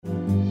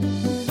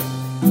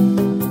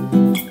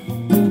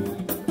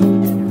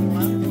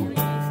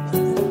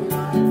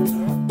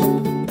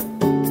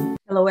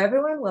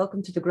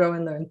welcome to the Grow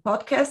and Learn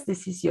podcast.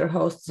 This is your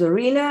host,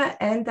 Zorina,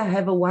 and I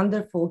have a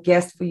wonderful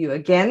guest for you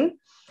again.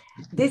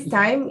 This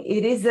time,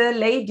 it is a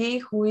lady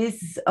who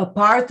is a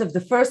part of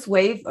the first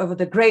wave of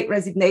the Great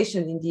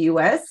Resignation in the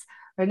US.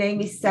 Her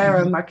name is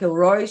Sarah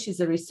McElroy. She's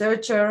a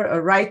researcher,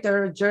 a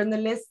writer, a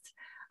journalist,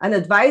 an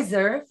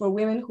advisor for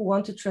women who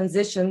want to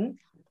transition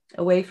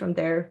away from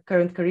their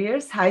current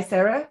careers. Hi,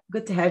 Sarah.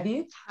 Good to have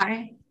you.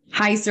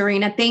 Hi,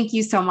 Serena. Thank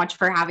you so much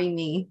for having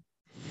me.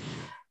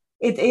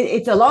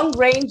 It's a long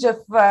range of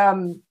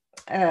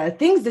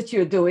things that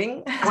you're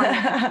doing.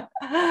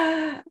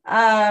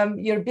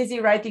 You're busy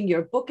writing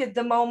your book at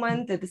the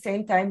moment. At the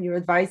same time, you're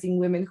advising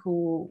women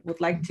who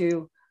would like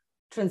to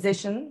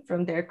transition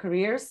from their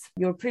careers.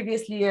 You're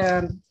previously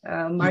a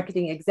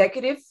marketing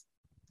executive,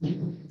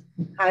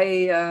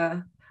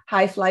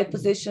 high fly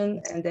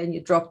position, and then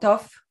you dropped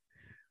off.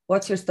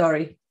 What's your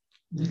story?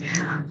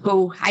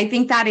 Oh, I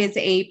think that is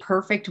a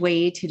perfect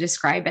way to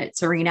describe it,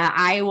 Serena.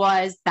 I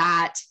was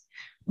that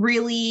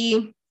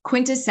really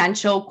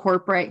quintessential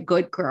corporate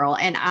good girl.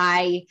 And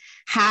I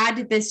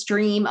had this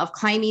dream of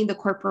climbing the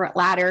corporate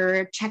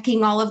ladder,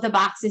 checking all of the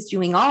boxes,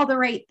 doing all the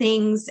right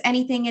things,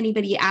 anything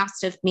anybody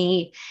asked of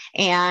me.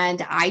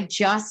 And I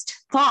just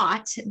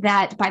thought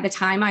that by the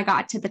time I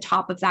got to the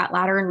top of that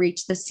ladder and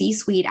reached the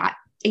C-suite at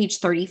age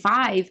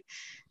 35,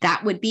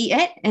 that would be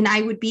it. And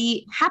I would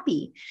be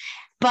happy.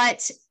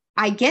 But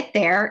I get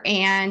there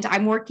and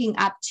I'm working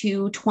up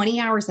to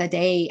 20 hours a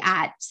day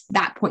at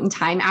that point in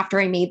time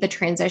after I made the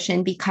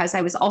transition, because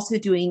I was also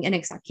doing an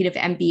executive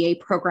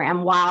MBA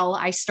program while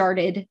I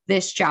started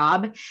this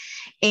job.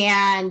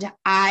 And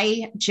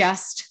I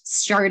just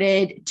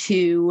started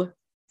to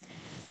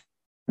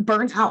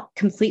burn out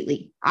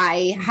completely.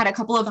 I had a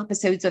couple of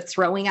episodes of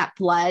throwing up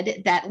blood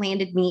that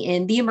landed me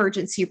in the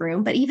emergency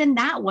room, but even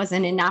that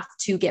wasn't enough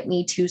to get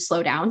me to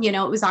slow down. You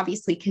know, it was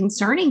obviously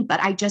concerning,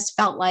 but I just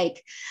felt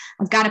like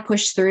I've got to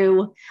push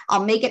through.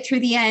 I'll make it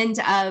through the end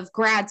of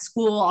grad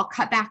school. I'll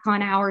cut back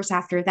on hours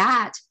after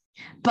that.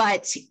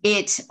 But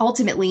it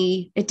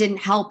didn't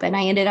help. And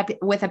I ended up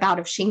with a bout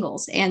of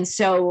shingles. And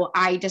so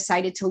I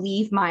decided to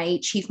leave my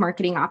chief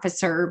marketing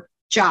officer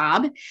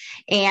job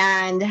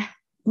and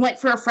went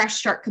for a fresh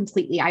start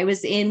completely. I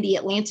was in the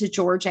Atlanta,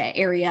 Georgia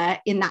area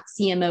in that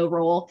CMO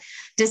role,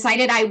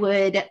 decided I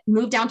would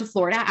move down to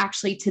Florida,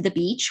 actually to the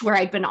beach where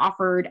I'd been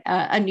offered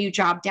a new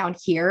job down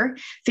here,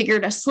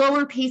 figured a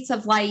slower pace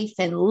of life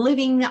and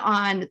living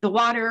on the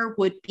water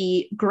would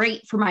be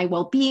great for my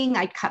well-being.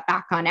 I'd cut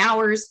back on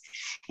hours,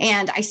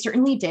 and I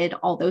certainly did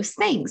all those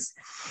things.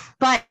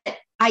 But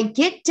I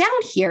get down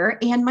here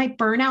and my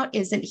burnout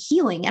isn't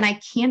healing and I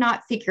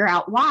cannot figure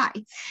out why.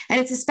 And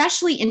it's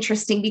especially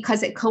interesting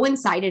because it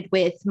coincided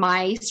with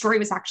my story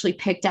was actually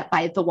picked up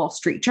by the Wall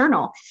Street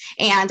Journal.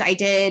 And I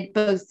did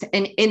both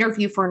an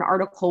interview for an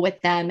article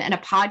with them and a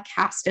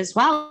podcast as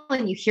well.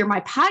 And you hear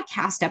my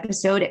podcast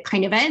episode, it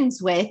kind of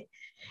ends with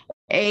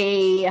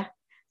a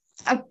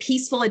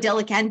peaceful,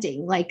 idyllic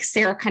ending. Like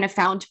Sarah kind of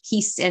found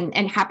peace and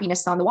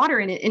happiness on the water.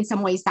 And in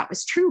some ways that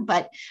was true.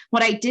 But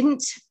what I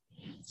didn't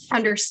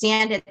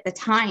understand at the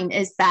time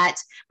is that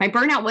my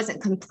burnout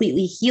wasn't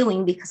completely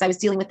healing because I was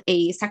dealing with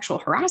a sexual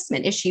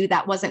harassment issue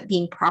that wasn't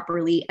being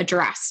properly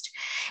addressed.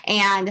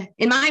 And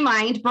in my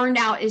mind,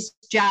 burnout is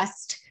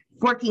just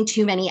working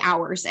too many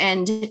hours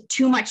and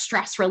too much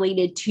stress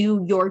related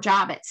to your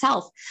job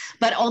itself.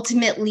 But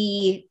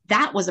ultimately,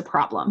 that was a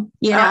problem.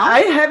 You know,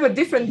 I have a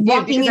different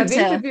view because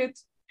I've interviewed.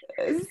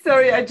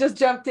 Sorry, I just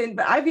jumped in,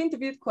 but I've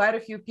interviewed quite a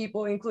few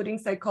people, including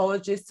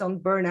psychologists, on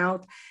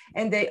burnout,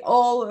 and they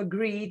all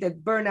agree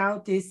that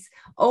burnout is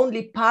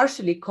only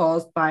partially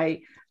caused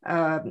by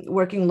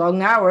working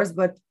long hours,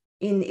 but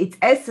in its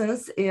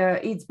essence,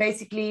 it's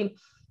basically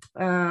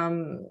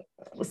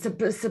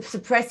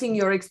suppressing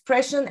your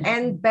expression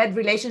and bad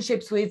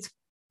relationships with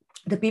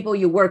the people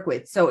you work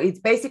with. So it's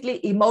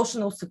basically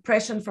emotional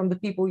suppression from the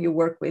people you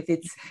work with.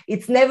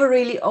 It's never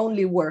really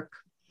only work.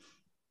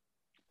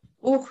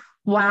 Oh,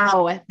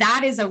 wow.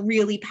 That is a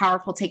really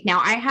powerful take. Now,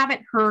 I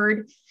haven't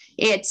heard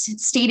it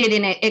stated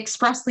in it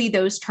expressly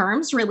those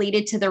terms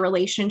related to the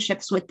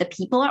relationships with the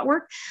people at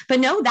work,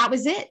 but no, that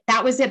was it.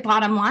 That was it,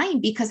 bottom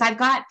line, because I've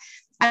got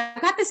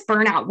this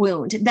burnout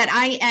wound that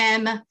I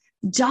am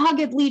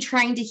doggedly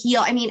trying to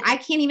heal. I mean, I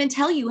can't even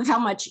tell you how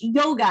much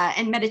yoga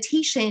and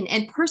meditation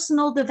and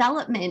personal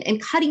development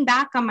and cutting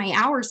back on my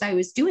hours I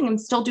was doing. I'm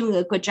still doing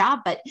a good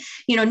job, but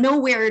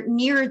nowhere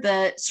near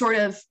the sort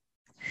of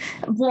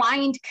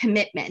blind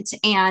commitment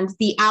and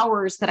the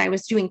hours that I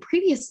was doing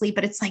previously.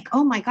 But it's like,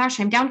 oh my gosh,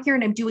 I'm down here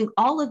and I'm doing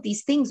all of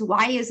these things.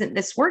 Why isn't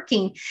this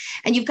working?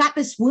 And you've got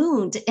this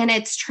wound and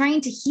it's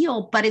trying to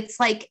heal, but it's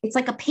like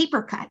a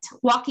paper cut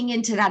walking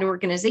into that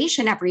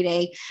organization every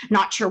day,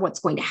 not sure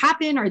what's going to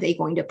happen. Are they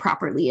going to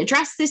properly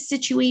address this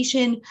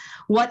situation?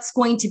 What's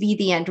going to be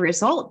the end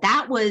result?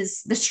 That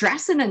was the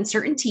stress and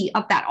uncertainty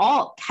of that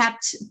all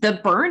kept the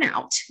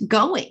burnout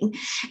going.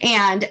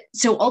 And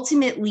so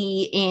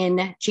ultimately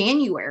in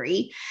January,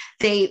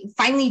 they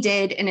finally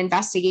did an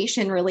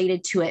investigation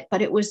related to it,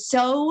 but it was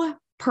so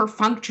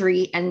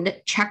perfunctory and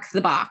check the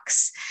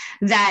box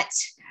that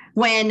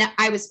when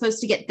I was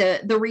supposed to get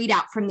the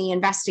readout from the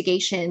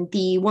investigation,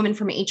 the woman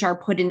from HR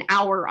put an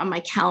hour on my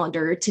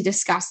calendar to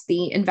discuss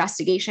the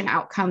investigation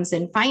outcomes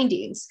and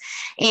findings.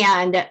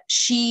 And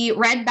she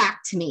read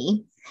back to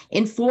me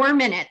in 4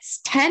 minutes,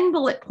 10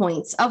 bullet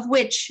points, of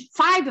which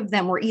 5 of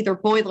them were either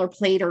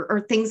boilerplate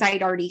or things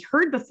I'd already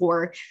heard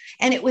before.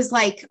 And it was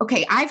like,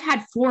 okay, I've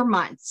had 4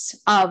 months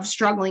of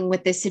struggling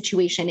with this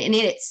situation, and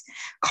it's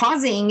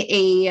causing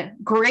a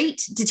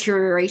great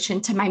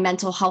deterioration to my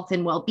mental health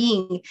and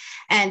well-being.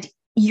 And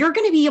you're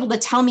going to be able to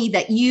tell me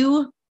that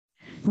you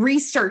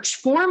researched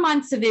 4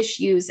 months of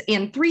issues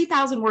and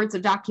 3,000 words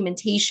of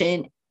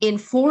documentation in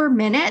 4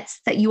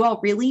 minutes, that you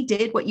all really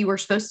did what you were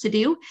supposed to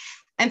do.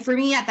 And for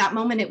me at that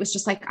moment, it was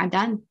just like, I'm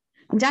done.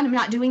 I'm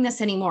not doing this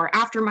anymore.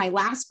 After my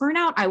last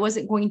burnout, I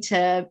wasn't going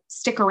to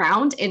stick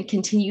around and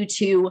continue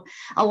to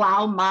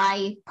allow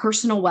my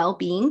personal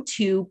well-being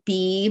to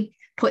be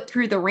put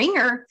through the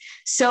ringer.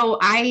 So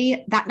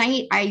that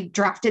night I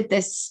drafted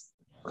this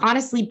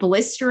honestly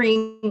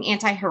blistering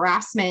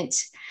anti-harassment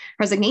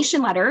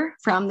resignation letter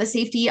from the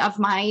safety of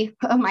my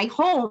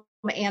home.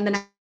 And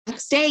the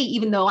next day,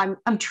 even though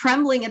I'm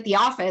trembling at the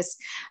office,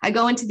 I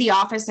go into the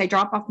office, I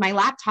drop off my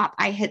laptop,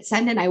 I hit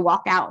send, and I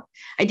walk out.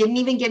 I didn't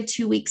even give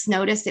 2 weeks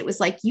notice. It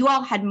was like, you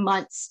all had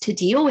months to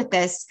deal with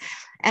this.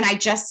 And I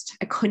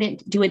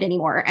couldn't do it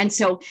anymore. And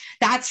so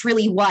that's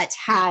really what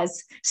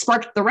has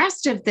sparked the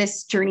rest of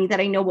this journey that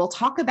I know we'll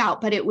talk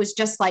about. But it was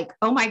just like,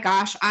 oh my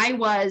gosh, I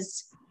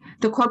was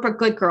the corporate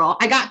good girl.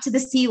 I got to the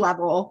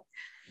C-level.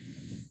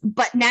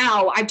 But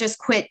now I've just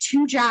quit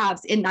 2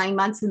 jobs in 9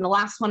 months. And the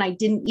last one I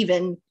didn't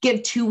even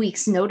give 2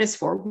 weeks notice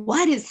for.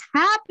 What is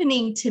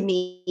happening to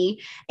me?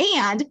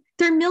 And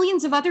there are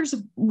millions of others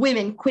of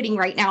women quitting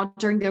right now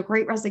during the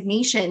Great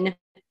Resignation.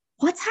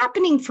 What's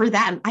happening for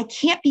them? I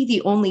can't be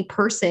the only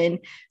person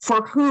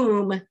for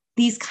whom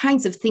these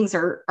kinds of things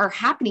are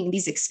happening,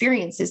 these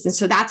experiences. And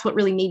so that's what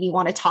really made me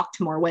want to talk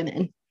to more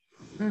women.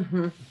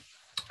 Mm-hmm.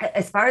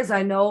 As far as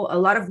I know, a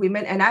lot of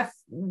women, and I've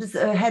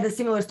had a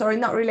similar story,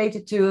 not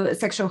related to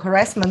sexual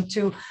harassment,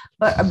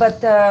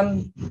 but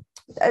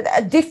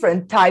a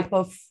different type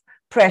of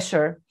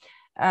pressure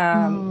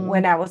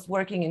when I was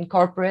working in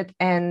corporate.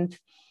 And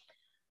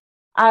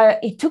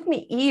it took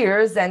me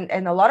years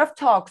and a lot of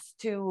talks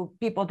to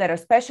people that are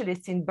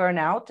specialists in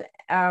burnout.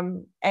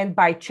 And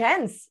by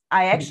chance,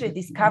 I actually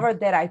discovered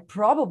that I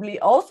probably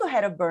also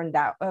had a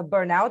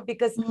burnout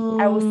because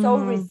I was so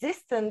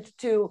resistant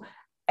to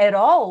at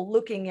all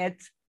looking at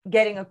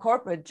getting a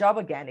corporate job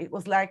again. It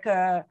was like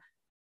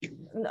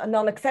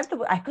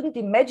non-acceptable. I couldn't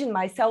imagine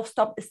myself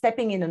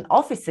stepping in an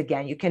office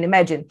again. You can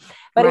imagine,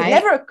 but It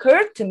never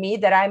occurred to me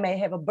that I may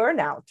have a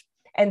burnout.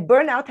 And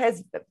burnout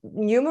has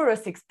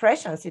numerous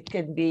expressions. It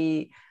could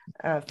be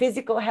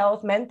physical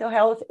health, mental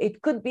health.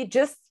 It could be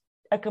just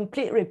a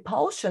complete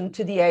repulsion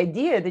to the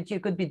idea that you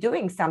could be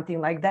doing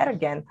something like that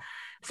again.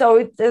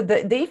 So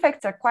the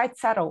effects are quite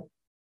subtle.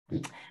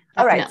 Definitely.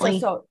 All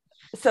right.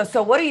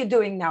 So what are you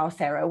doing now,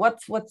 Sarah?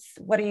 What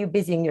are you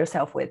busying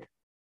yourself with?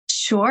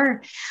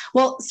 Sure.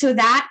 Well, so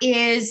that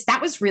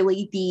was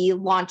really the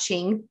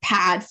launching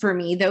pad for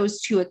me,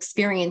 those 2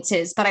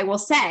 experiences. But I will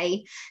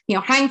say,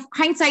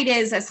 hindsight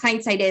is as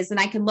hindsight is, and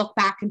I can look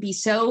back and be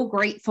so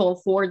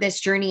grateful for this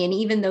journey and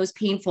even those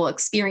painful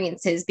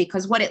experiences,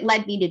 because what it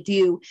led me to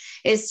do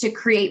is to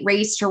create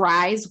Raise to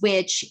Rise,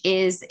 which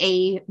is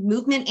a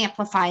movement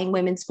amplifying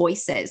women's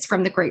voices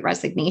from the Great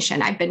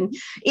Resignation. I've been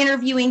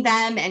interviewing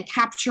them and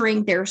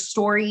capturing their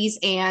stories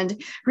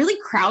and really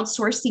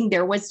crowdsourcing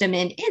their wisdom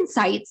and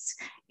insights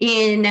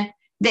in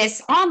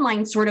this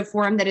online sort of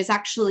forum that is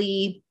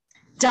actually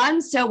done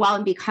so well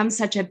and become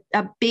such a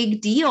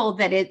big deal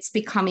that it's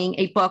becoming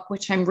a book,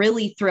 which I'm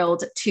really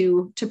thrilled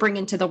to bring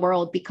into the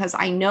world, because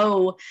I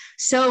know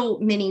so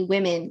many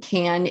women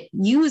can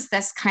use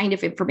this kind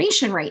of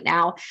information right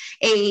now.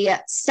 A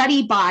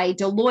study by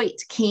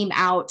Deloitte came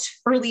out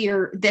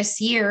earlier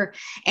this year,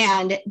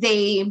 and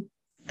they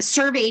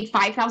surveyed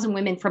 5,000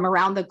 women from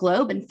around the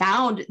globe and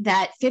found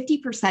that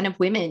 50% of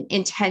women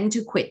intend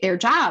to quit their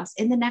jobs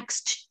in the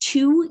next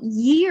 2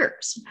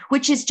 years,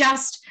 which is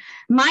just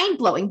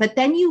mind-blowing. But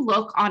then you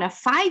look on a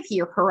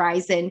 5-year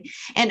horizon,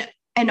 and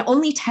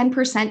only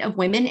 10% of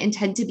women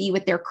intend to be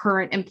with their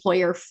current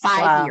employer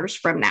 5 years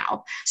from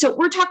now. So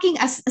we're talking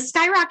a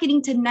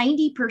skyrocketing to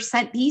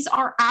 90%. These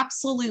are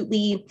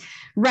absolutely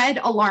red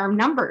alarm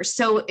numbers.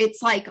 So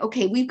it's like,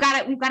 okay, we've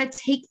got to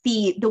take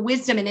the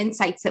wisdom and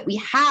insights that we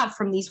have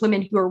from these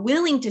women who are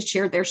willing to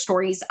share their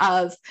stories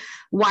of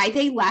why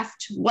they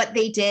left, what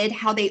they did,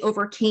 how they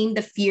overcame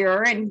the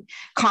fear and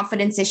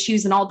confidence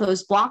issues and all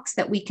those blocks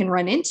that we can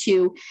run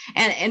into,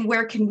 and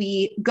where can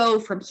we go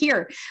from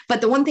here.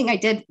 But the one thing I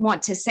did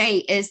want to say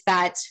is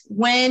that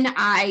when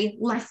I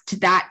left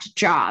that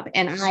job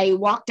and I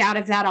walked out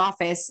of that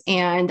office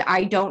and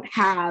I don't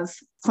have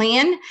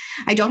plan,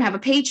 I don't have a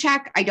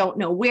paycheck, I don't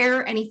know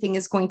where anything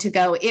is going to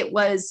go, it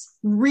was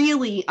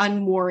really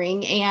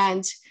unmooring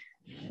and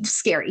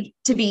scary,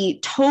 to be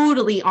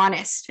totally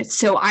honest.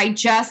 So I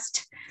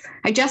just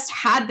I just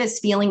had this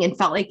feeling and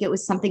felt like it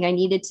was something I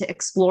needed to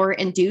explore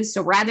and do.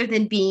 So rather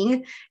than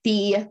being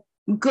the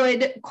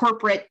good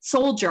corporate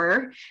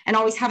soldier and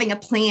always having a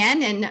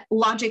plan and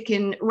logic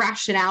and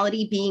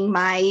rationality being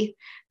my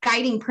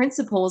guiding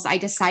principles, I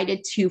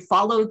decided to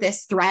follow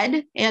this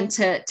thread and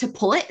to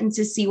pull it and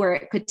to see where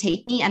it could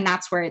take me. And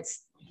that's where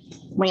it's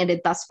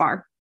landed thus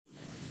far.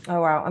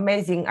 Oh, wow.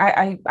 Amazing.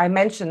 I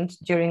mentioned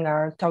during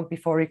our talk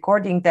before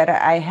recording that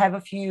I have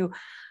a few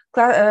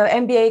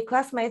MBA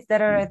classmates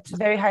that are at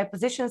very high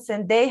positions,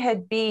 and they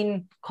had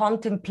been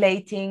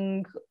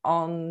contemplating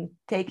on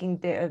taking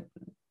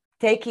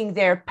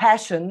their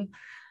passion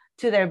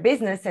to their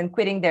business and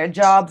quitting their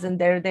jobs. And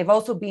they've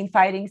also been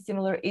fighting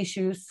similar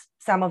issues,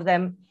 some of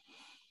them.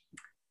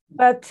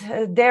 But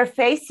they're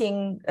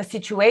facing a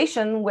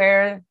situation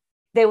where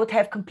they would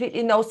have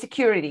completely no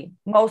security.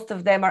 Most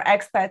of them are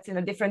expats in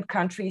a different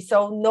country,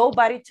 so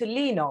nobody to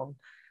lean on.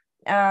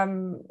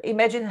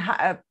 Imagine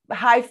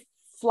high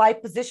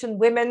flight position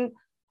women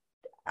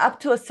up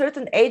to a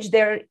certain age,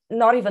 they're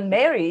not even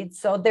married,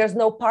 so there's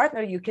no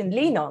partner you can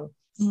lean on.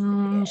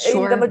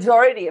 Sure. In the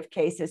majority of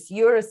cases,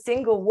 you're a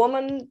single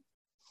woman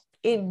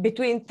in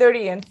between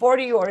 30 and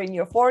 40 or in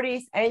your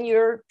 40s, and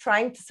you're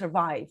trying to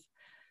survive.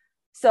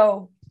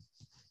 So,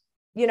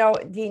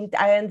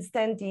 I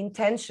understand the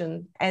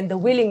intention and the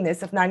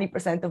willingness of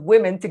 90% of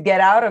women to get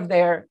out of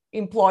their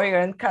employer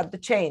and cut the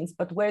chains,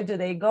 but where do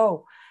they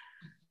go?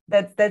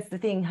 That's the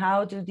thing.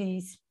 How do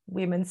these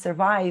women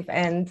survive?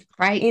 And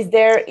right. Is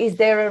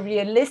there a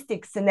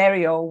realistic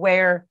scenario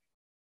where,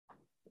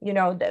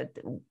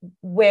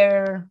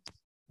 where,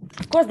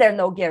 of course, there are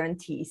no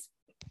guarantees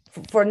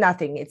for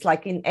nothing. It's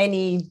like in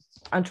any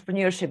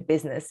entrepreneurship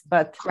business,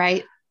 but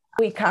right.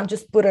 We can't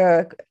just put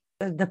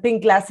the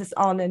pink glasses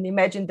on and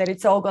imagine that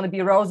it's all going to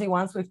be rosy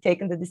once we've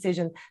taken the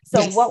decision. So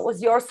yes. What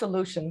was your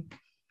solution?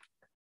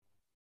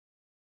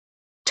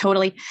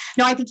 Totally.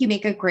 No, I think you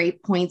make a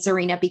great point,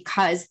 Zarina,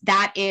 because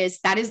that is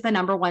the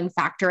number one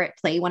factor at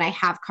play when I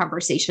have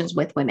conversations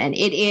with women.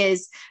 It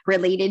is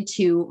related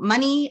to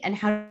money and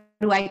how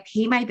do I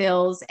pay my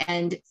bills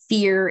and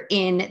fear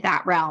in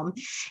that realm.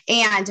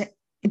 And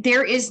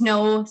there is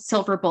no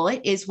silver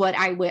bullet is what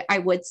I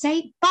would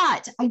say,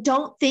 but I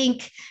don't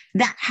think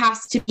that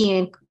has to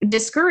be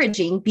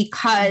discouraging,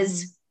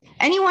 because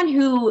anyone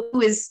who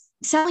is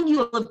selling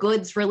you of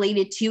goods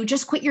related to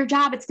just quit your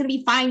job, it's going to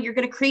be fine, you're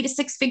going to create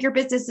a 6-figure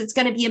business, it's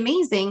going to be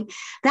amazing.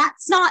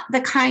 That's not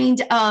the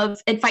kind of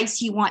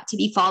advice you want to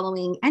be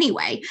following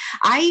anyway.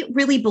 I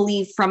really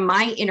believe from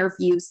my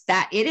interviews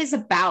that it is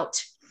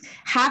about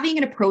having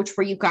an approach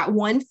where you've got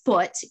one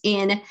foot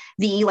in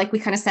the, like we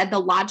kind of said, the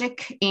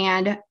logic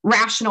and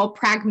rational,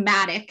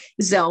 pragmatic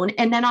zone.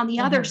 And then on the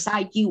other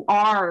side, you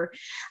are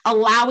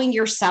allowing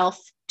yourself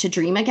to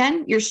dream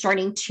again. You're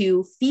starting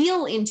to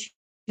feel into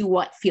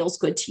what feels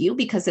good to you,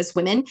 because as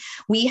women,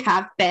 we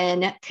have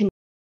been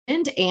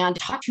conditioned and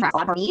taught to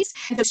our needs.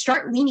 And so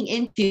start leaning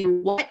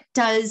into what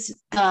does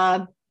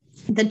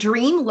the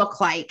dream look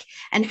like,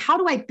 and how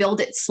do I build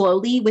it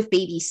slowly with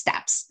baby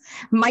steps,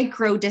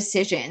 micro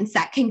decisions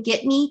that can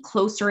get me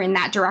closer in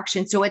that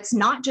direction. So it's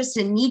not just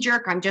a knee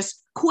jerk, I'm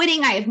just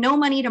quitting, I have no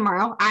money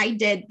tomorrow. I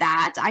did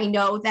that. I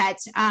know that,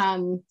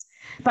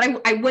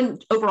 but I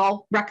wouldn't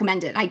overall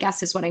recommend it, I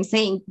guess is what I'm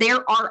saying.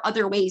 There are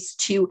other ways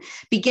to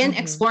begin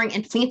exploring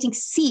and planting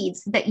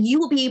seeds that you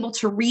will be able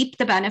to reap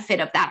the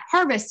benefit of that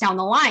harvest down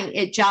the line.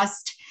 It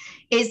just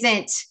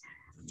isn't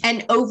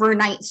an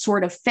overnight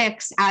sort of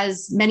fix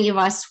as many of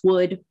us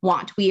would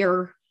want. We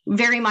are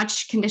very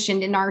much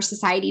conditioned in our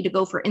society to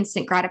go for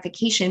instant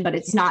gratification, but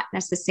it's not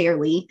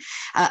necessarily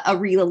a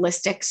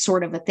realistic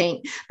sort of a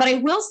thing. But I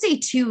will say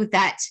too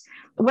that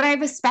what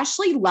I've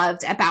especially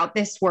loved about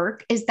this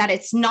work is that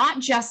it's not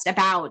just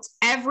about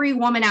every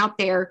woman out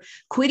there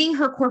quitting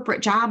her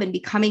corporate job and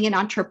becoming an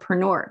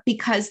entrepreneur,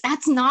 because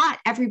that's not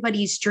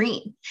everybody's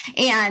dream.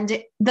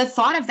 And the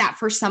thought of that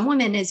for some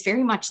women is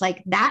very much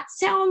like, that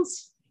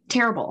sounds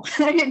terrible.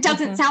 It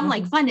doesn't sound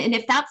like fun. And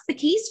if that's the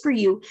case for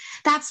you,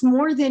 that's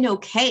more than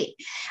okay.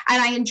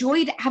 And I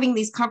enjoyed having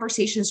these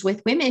conversations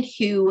with women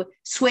who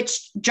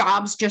switched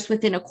jobs just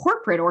within a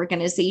corporate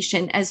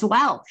organization as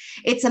well.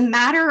 It's a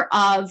matter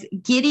of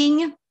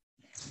getting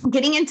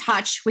in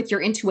touch with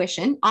your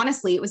intuition.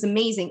 Honestly, it was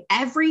amazing.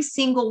 Every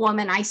single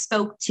woman I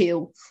spoke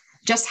to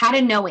just had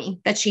a knowing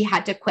that she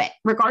had to quit,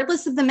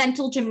 regardless of the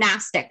mental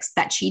gymnastics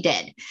that she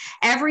did.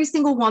 Every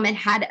single woman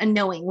had a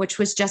knowing, which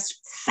was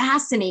just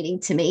fascinating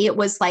to me. It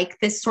was like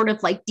this sort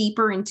of like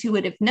deeper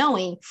intuitive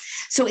knowing.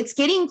 So it's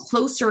getting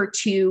closer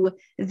to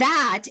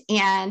that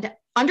and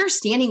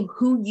understanding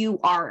who you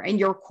are and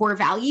your core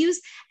values,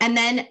 and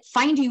then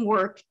finding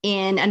work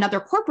in another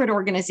corporate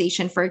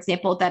organization, for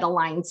example, that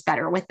aligns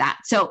better with that.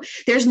 So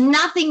there's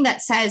nothing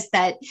that says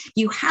that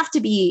you have to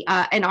be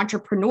an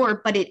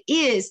entrepreneur, but it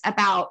is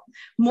about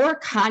more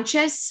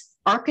conscious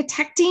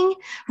architecting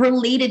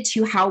related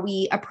to how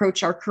we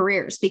approach our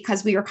careers,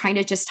 because we were kind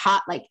of just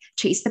taught like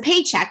chase the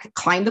paycheck,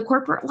 climb the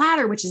corporate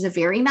ladder, which is a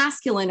very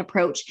masculine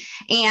approach.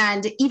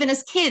 And even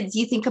as kids,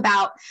 you think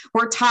about,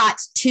 we're taught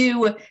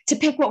to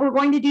pick what we're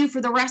going to do for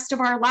the rest of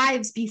our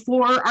lives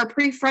before our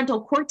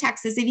prefrontal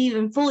cortex is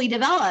even fully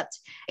developed.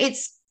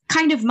 It's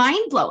kind of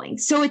mind-blowing.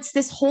 So it's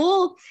this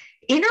whole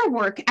inner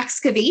work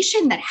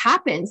excavation that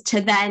happens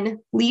to then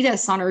lead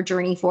us on our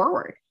journey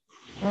forward.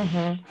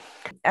 Mm-hmm.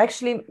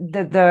 Actually,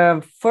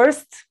 the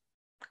first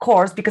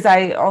course, because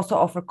I also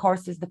offer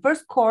courses, the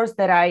first course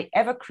that I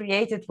ever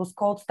created was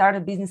called Start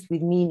a Business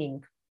with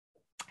Meaning.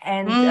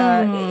 And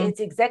it's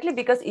exactly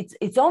because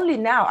it's only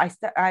now,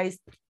 I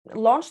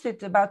launched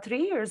it about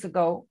 3 years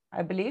ago,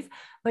 I believe,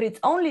 but it's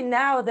only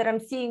now that I'm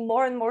seeing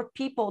more and more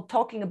people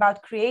talking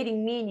about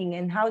creating meaning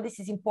and how this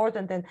is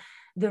important. And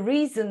the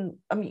reason,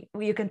 I mean,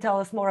 you can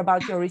tell us more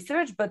about your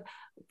research, but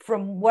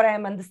from what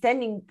I'm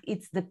understanding,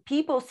 it's the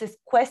people's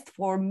quest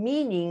for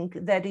meaning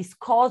that is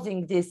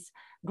causing this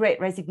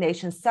great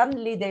resignation.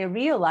 Suddenly they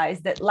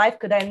realize that life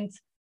could end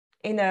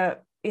in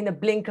a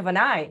blink of an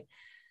eye.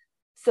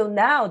 So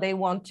now they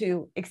want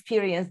to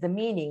experience the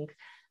meaning.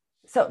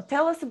 So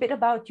tell us a bit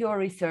about your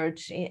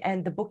research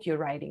and the book you're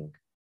writing.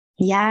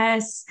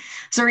 Yes.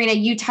 Zarina,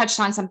 you touched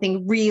on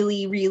something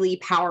really, really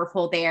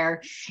powerful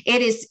there.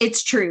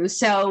 It's true.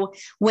 So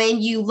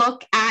when you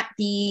look at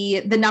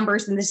the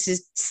numbers, and this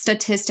is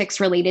statistics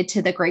related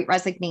to the Great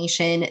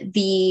Resignation,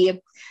 the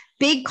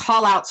big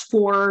call outs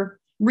for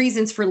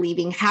reasons for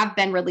leaving have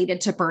been related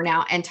to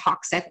burnout and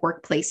toxic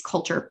workplace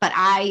culture. But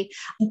I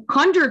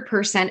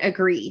 100%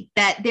 agree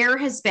that there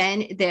has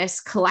been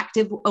this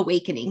collective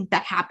awakening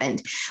that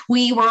happened.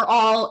 We were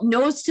all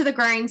nose to the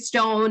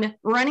grindstone,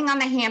 running on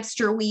the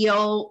hamster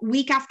wheel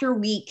week after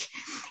week.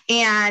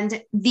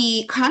 And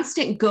the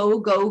constant go,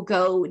 go,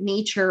 go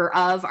nature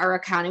of our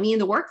economy and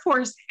the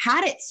workforce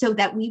had it so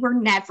that we were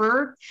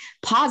never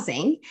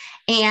pausing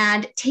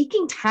and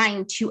taking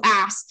time to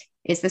ask,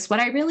 is this what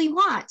I really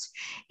want?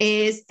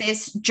 Is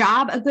this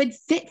job a good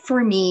fit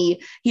for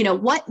me? You know,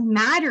 what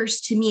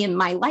matters to me in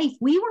my life?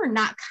 We were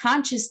not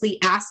consciously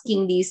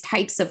asking these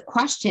types of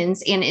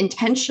questions and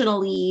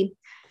intentionally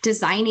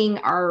designing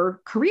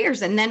our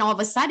careers. And then all of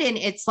a sudden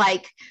it's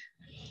like,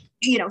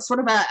 you know, sort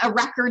of a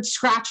record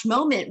scratch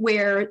moment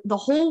where the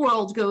whole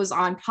world goes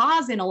on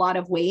pause in a lot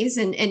of ways.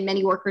 And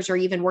many workers are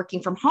even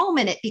working from home.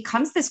 And it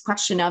becomes this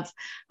question of,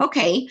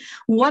 okay,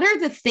 what are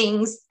the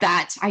things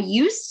that I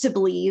used to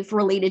believe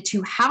related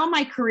to how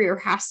my career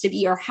has to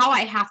be or how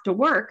I have to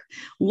work?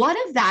 What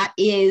of that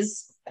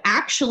is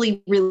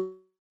actually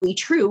really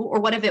true, or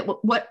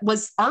what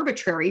was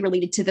arbitrary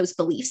related to those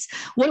beliefs?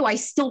 What do I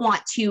still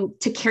want to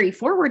carry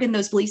forward in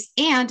those beliefs?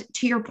 And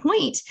to your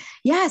point,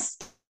 yes,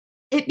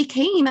 it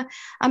became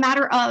a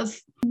matter of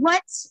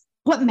what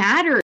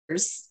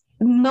matters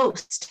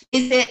most.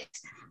 Is it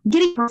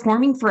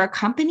performing for a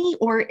company,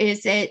 or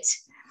is it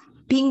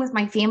being with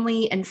my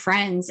family and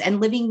friends and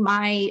living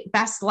my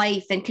best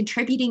life and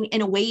contributing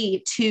in a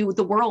way to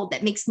the world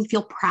that makes me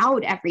feel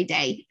proud every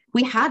day?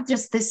 We had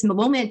just this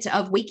moment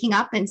of waking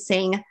up and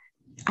saying,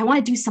 I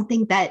want to do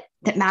something that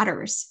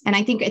matters. And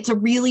I think it's a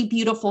really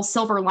beautiful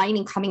silver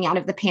lining coming out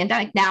of the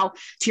pandemic. Now,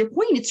 to your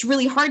point, it's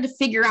really hard to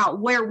figure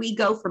out where we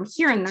go from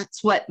here. And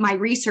that's what my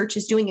research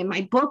is doing. And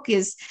my book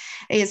is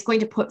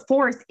going to put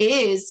forth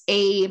is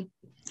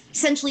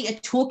essentially a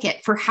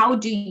toolkit for how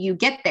do you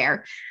get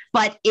there.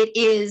 But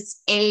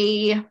it's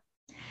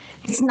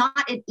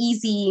not an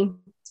easy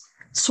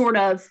sort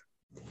of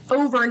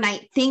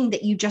overnight thing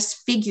that you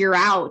just figure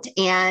out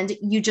and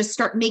you just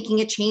start making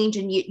a change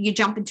and you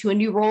jump into a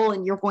new role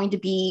and you're going to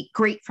be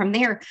great from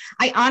there.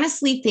 I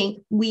honestly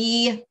think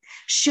we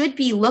should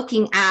be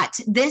looking at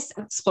this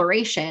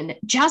exploration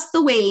just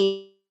the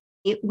way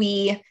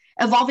we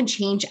evolve and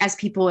change as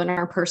people in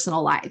our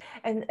personal lives.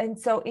 And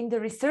so in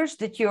the research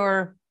that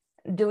you're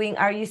doing,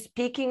 are you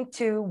speaking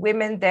to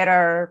women that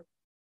are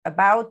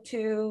about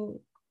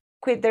to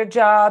quit their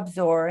jobs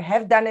or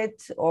have done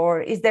it? Or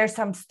is there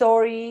some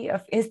story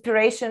of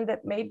inspiration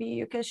that maybe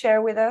you can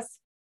share with us?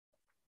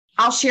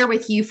 I'll share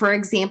with you, for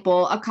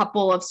example, a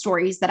couple of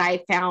stories that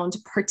I found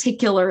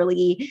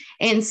particularly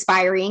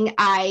inspiring.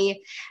 I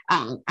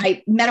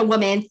met a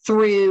woman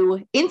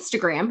through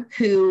Instagram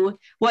who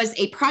was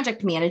a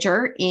project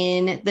manager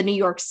in the New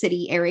York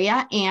City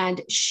area,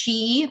 and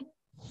she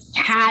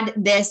had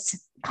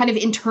this kind of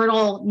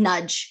internal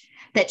nudge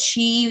that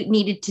she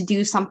needed to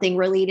do something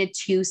related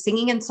to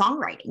singing and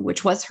songwriting,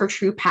 which was her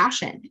true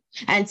passion.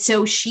 And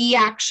so she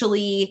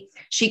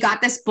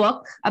got this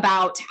book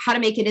about how to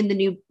make it in the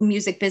new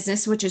music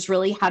business, which is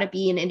really how to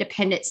be an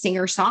independent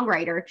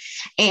singer-songwriter.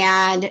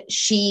 And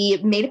she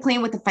made a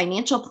plan with a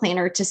financial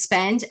planner to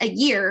spend a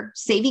year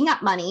saving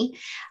up money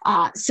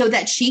so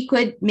that she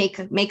could make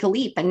a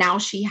leap. And now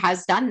she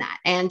has done that.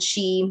 And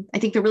I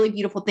think the really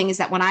beautiful thing is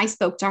that when I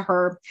spoke to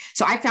her,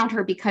 so I found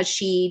her because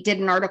she did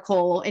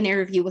an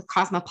interview with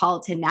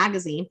Cosmopolitan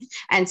magazine.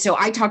 And so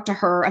I talked to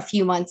her a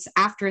few months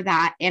after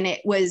that, and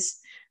it was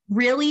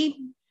really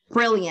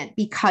brilliant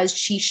because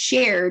she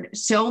shared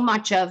so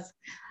much of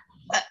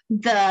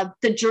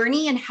the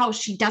journey and how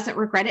she doesn't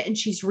regret it. And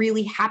she's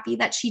really happy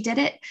that she did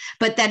it,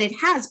 but that it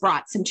has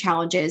brought some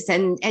challenges,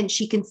 and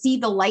she can see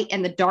the light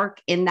and the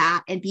dark in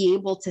that and be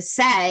able to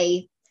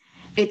say,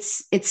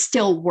 it's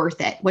still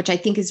worth it, which I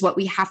think is what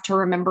we have to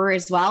remember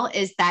as well,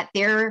 is that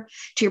there,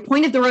 to your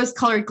point of the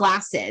rose-colored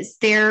glasses,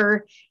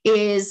 there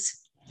is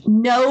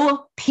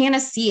no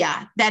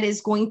panacea that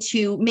is going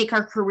to make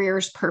our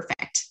careers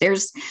perfect.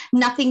 There's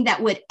nothing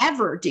that would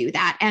ever do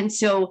that. And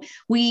so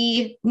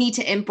we need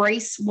to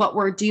embrace what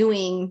we're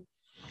doing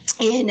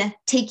in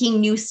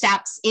taking new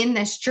steps in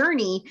this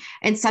journey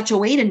in such a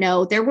way to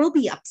know there will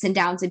be ups and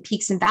downs and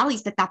peaks and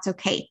valleys, but that's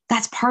okay.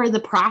 That's part of the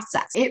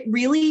process. It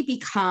really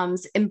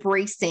becomes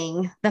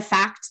embracing the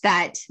fact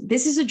that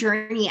this is a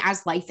journey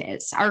as life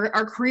is.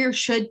 Our career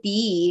should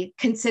be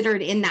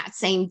considered in that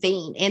same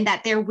vein, in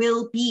that there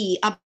will be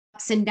ups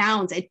and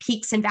downs and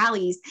peaks and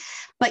valleys,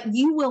 but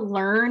you will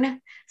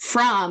learn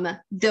from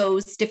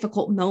those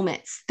difficult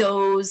moments,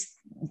 those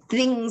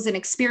things and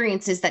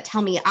experiences that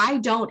tell me I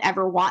don't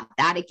ever want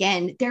that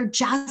again. They're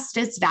just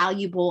as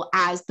valuable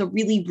as the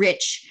really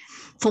rich,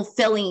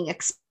 fulfilling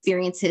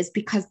experiences,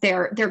 because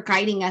they're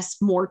guiding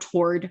us more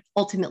toward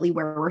ultimately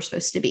where we're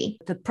supposed to be.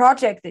 The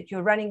project that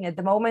you're running at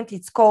the moment,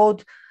 it's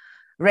called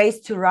Race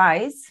to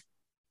Rise.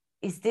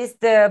 Is this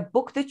the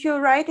book that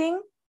you're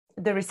writing?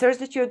 The research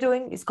that you're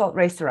doing is called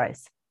Race to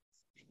Rise.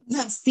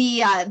 Yes,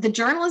 the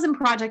journalism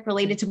project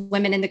related to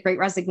women in the Great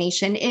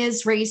Resignation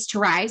is Race to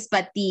Rise,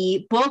 but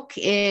the book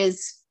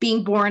is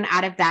being born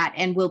out of that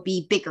and will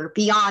be bigger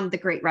beyond the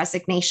Great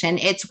Resignation.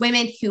 It's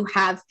women who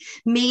have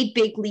made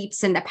big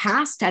leaps in the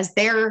past, as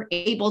they're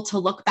able to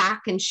look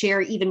back and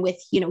share, even with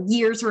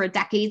years or a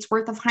decade's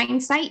worth of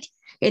hindsight.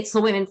 It's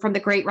the women from the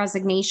Great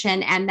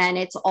Resignation, and then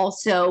it's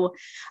also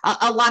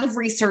a lot of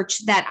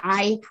research that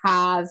I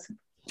have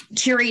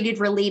curated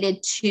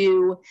related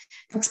to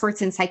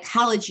experts in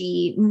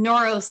psychology,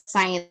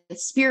 neuroscience,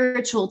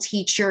 spiritual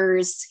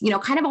teachers,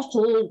 kind of a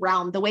whole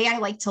realm. The way I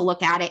like to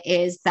look at it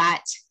is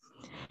that,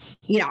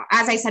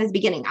 as I said at the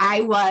beginning,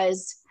 I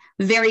was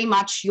very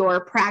much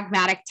your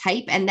pragmatic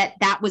type, and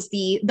that was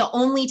the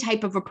only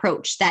type of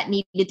approach that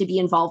needed to be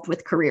involved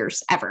with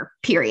careers ever,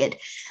 period.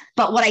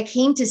 But what I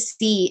came to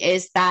see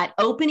is that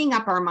opening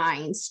up our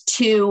minds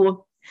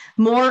to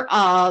more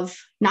of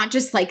not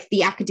just like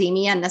the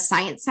academia and the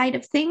science side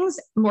of things,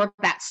 more of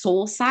that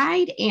soul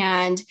side,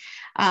 and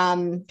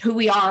who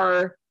we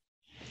are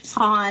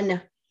on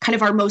kind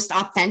of our most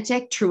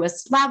authentic,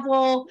 truest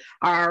level,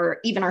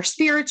 even our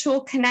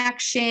spiritual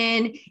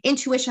connection,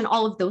 intuition,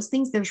 all of those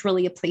things. There's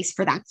really a place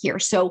for that here.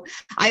 So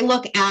I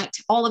look at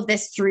all of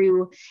this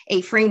through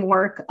a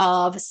framework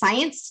of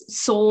science,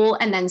 soul,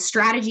 and then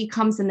strategy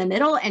comes in the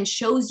middle and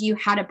shows you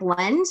how to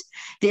blend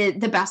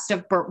the best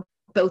of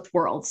both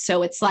worlds.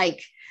 So it's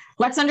like,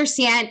 let's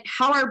understand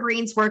how our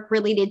brains work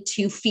related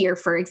to fear,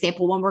 for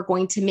example, when we're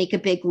going to make a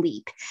big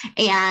leap,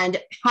 and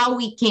how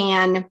we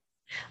can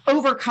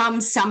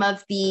overcome some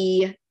of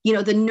the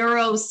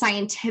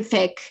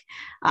neuroscientific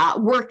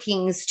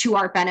workings to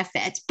our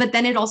benefit. But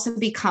then it also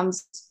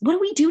becomes, what do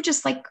we do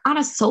just like on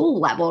a soul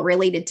level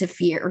related to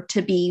fear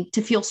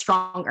to feel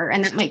stronger?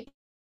 And that might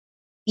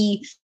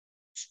be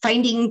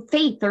finding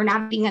faith or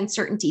navigating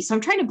uncertainty. So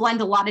I'm trying to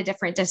blend a lot of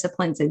different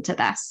disciplines into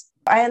this.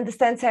 I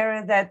understand,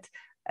 Sarah, that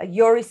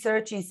your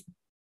research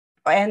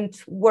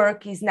and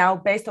work is now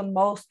based on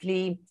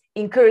mostly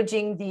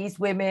encouraging these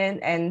women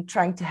and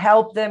trying to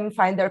help them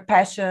find their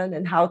passion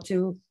and how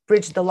to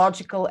bridge the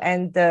logical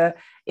and the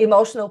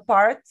emotional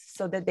part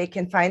so that they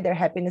can find their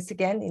happiness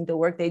again in the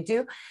work they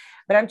do.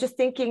 But I'm just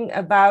thinking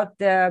about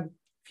the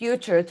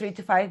future, 3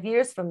 to 5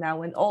 years from now,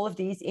 when all of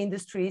these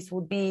industries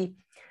would be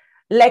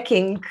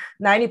lacking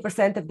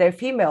 90% of their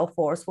female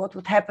force. What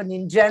would happen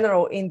in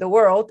general in the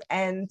world,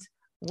 and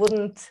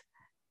wouldn't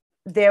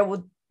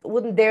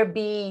there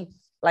be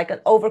like an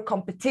over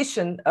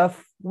competition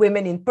of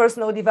women in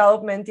personal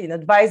development, in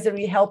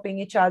advisory, helping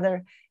each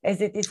other, as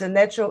it is a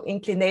natural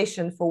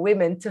inclination for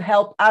women to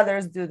help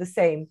others do the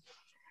same?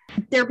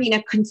 There being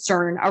a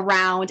concern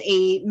around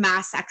a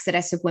mass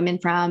exodus of women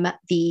from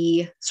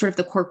the sort of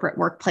the corporate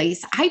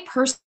workplace. I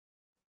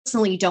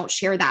personally don't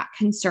share that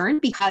concern,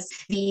 because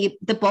the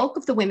bulk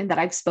of the women that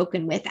I've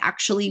spoken with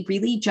actually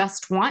really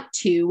just want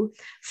to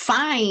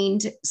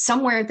find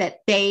somewhere that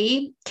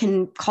they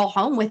can call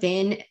home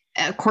within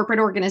a corporate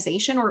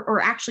organization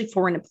or actually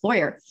for an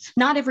employer.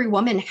 Not every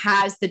woman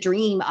has the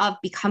dream of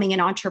becoming an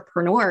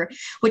entrepreneur,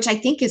 which I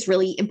think is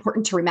really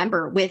important to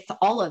remember with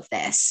all of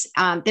this.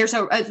 There's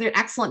an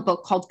excellent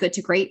book called Good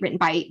to Great written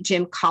by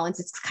Jim Collins.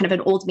 It's kind of an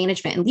old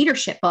management and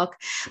leadership book,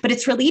 but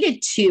it's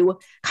related to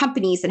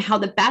companies and how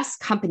the best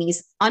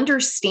companies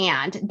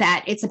understand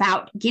that it's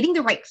about getting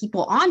the right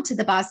people onto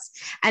the bus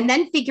and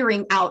then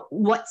figuring out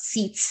what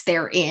seats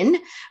they're in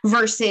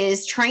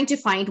versus trying to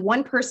find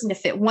one person to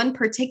fit one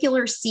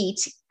particular seat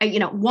seat,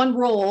 one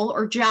role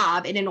or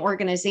job in an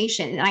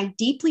organization. And I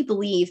deeply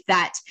believe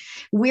that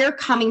we're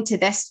coming to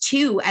this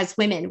too as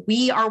women.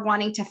 We are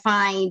wanting to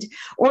find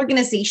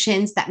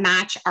organizations that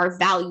match our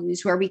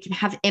values, where we can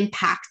have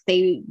impact.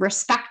 They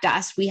respect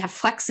us. We have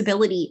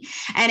flexibility.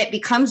 And it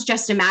becomes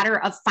just a matter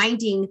of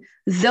finding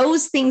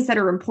those things that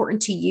are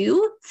important to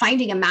you,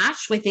 finding a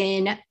match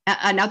within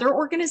another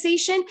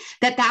organization.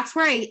 That's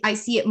where I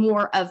see it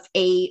more of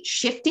a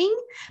shifting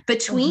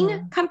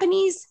between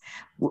companies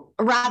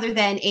rather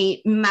than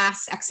a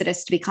mass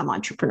exodus to become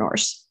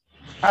entrepreneurs.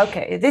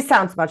 Okay, this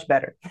sounds much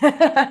better.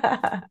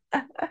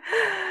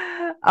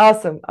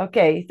 Awesome.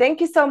 Okay, thank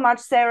you so much,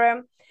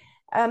 Sarah.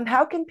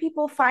 How can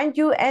people find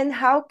you, and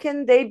how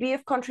can they be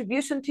of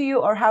contribution to you,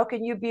 or how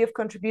can you be of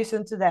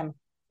contribution to them?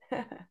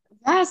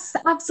 Yes,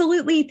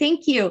 absolutely.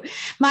 Thank you.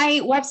 My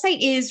website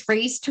is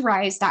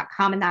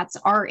raisetorise.com, and that's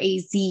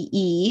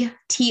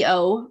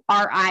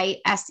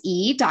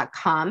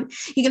RAZETORISE.com.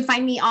 You can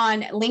find me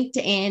on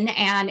LinkedIn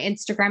and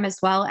Instagram,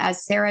 as well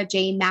as Sarah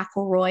J.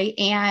 McElroy.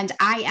 And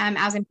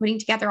as I'm putting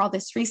together all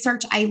this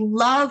research, I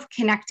love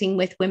connecting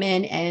with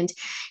women and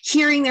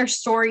hearing their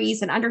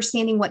stories and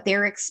understanding what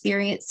they're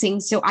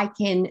experiencing, so I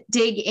can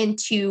dig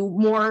into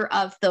more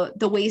of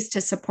the ways to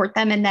support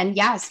them. And then,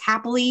 yes,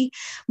 happily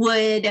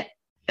would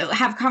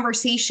have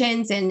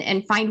conversations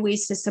and find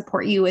ways to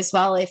support you as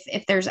well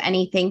if there's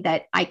anything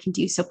that I can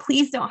do. So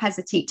please don't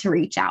hesitate to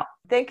reach out.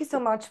 Thank you so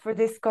much for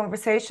this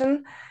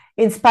conversation.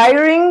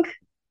 Inspiring,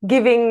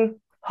 giving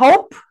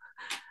hope.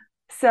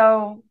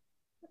 So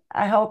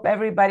I hope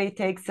everybody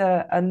takes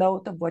a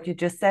note of what you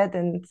just said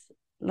and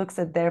looks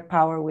at their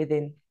power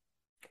within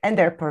and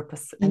their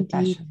purpose and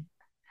passion.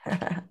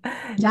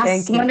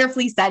 Yes,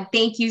 wonderfully said.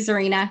 Thank you,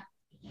 Zarina.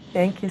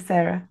 Thank you,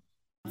 Sarah.